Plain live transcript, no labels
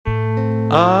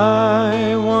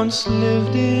I once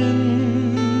lived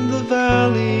in the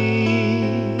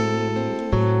valley,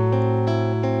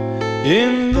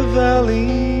 in the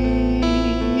valley,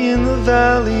 in the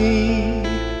valley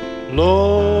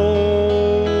low.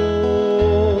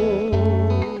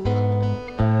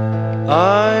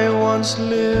 I once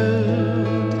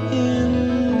lived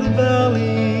in the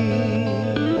valley,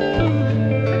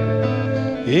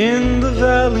 in the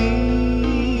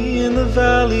valley, in the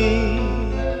valley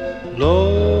low.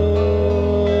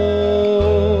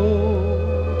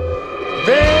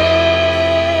 Then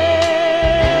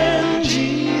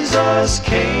Jesus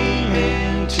came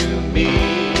into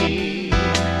me.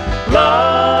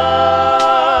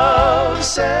 Love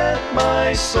set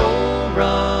my soul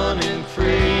running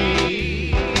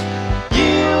free.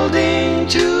 Yielding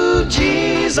to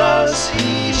Jesus,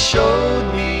 He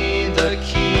showed me the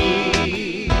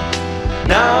key.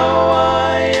 Now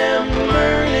I am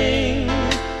learning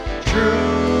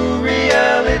true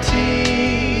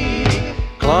reality,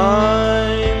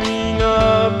 climbing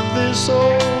up this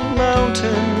old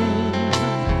mountain,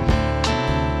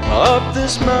 up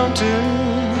this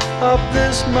mountain, up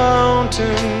this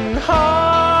mountain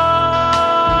high.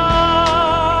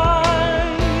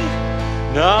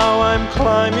 Now I'm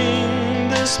climbing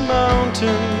this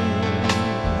mountain,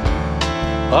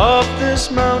 up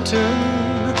this mountain,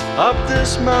 up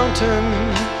this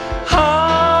mountain high.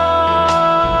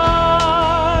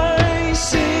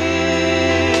 Since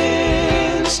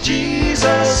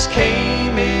Jesus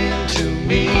came into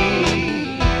me,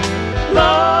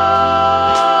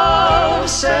 love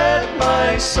set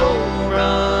my soul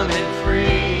running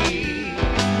free.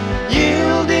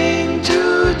 Yielding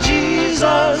to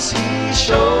Jesus, He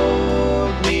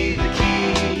showed me the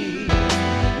key.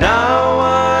 Now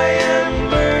I am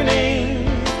learning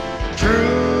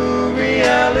true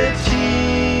reality.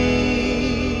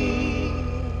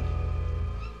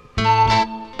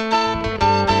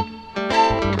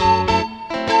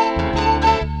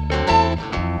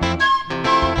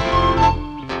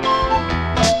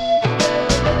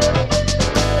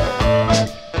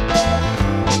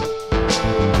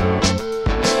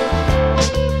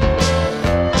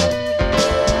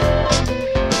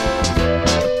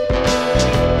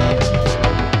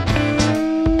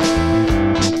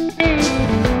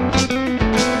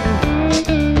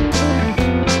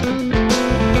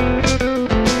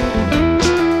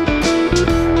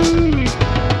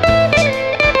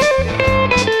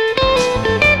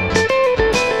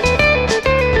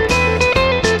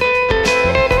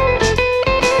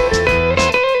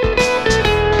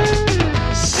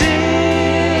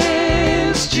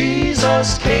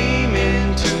 Came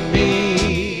into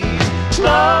me,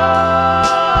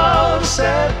 love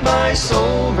set my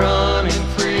soul running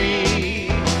free.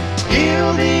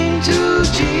 Yielding to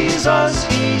Jesus,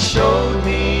 He showed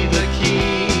me the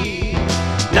key.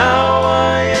 Now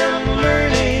I am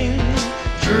learning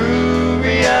true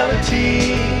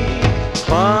reality,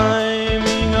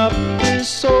 climbing up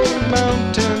this old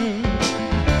mountain,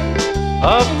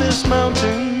 up this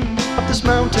mountain, up this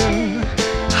mountain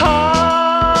high.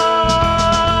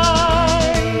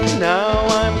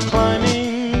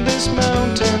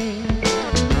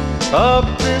 Up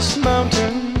this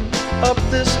mountain, up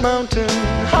this mountain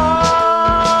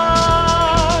high.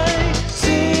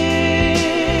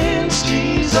 Since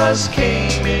Jesus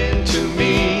came into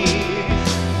me,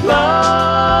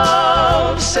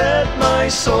 love set my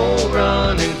soul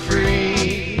running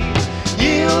free.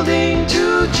 Yielding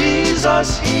to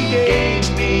Jesus, He gave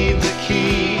me the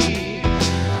key.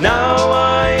 Now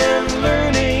I am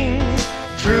learning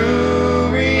true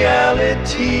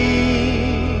reality.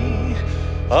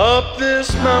 Up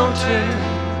this mountain,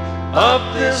 up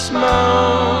this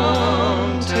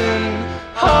mountain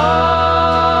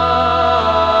high.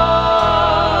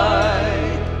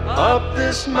 Up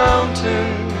this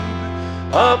mountain,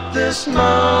 up this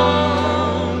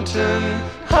mountain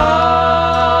high.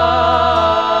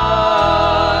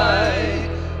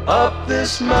 Up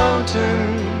this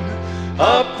mountain,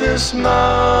 up this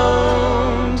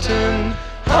mountain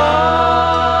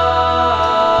high.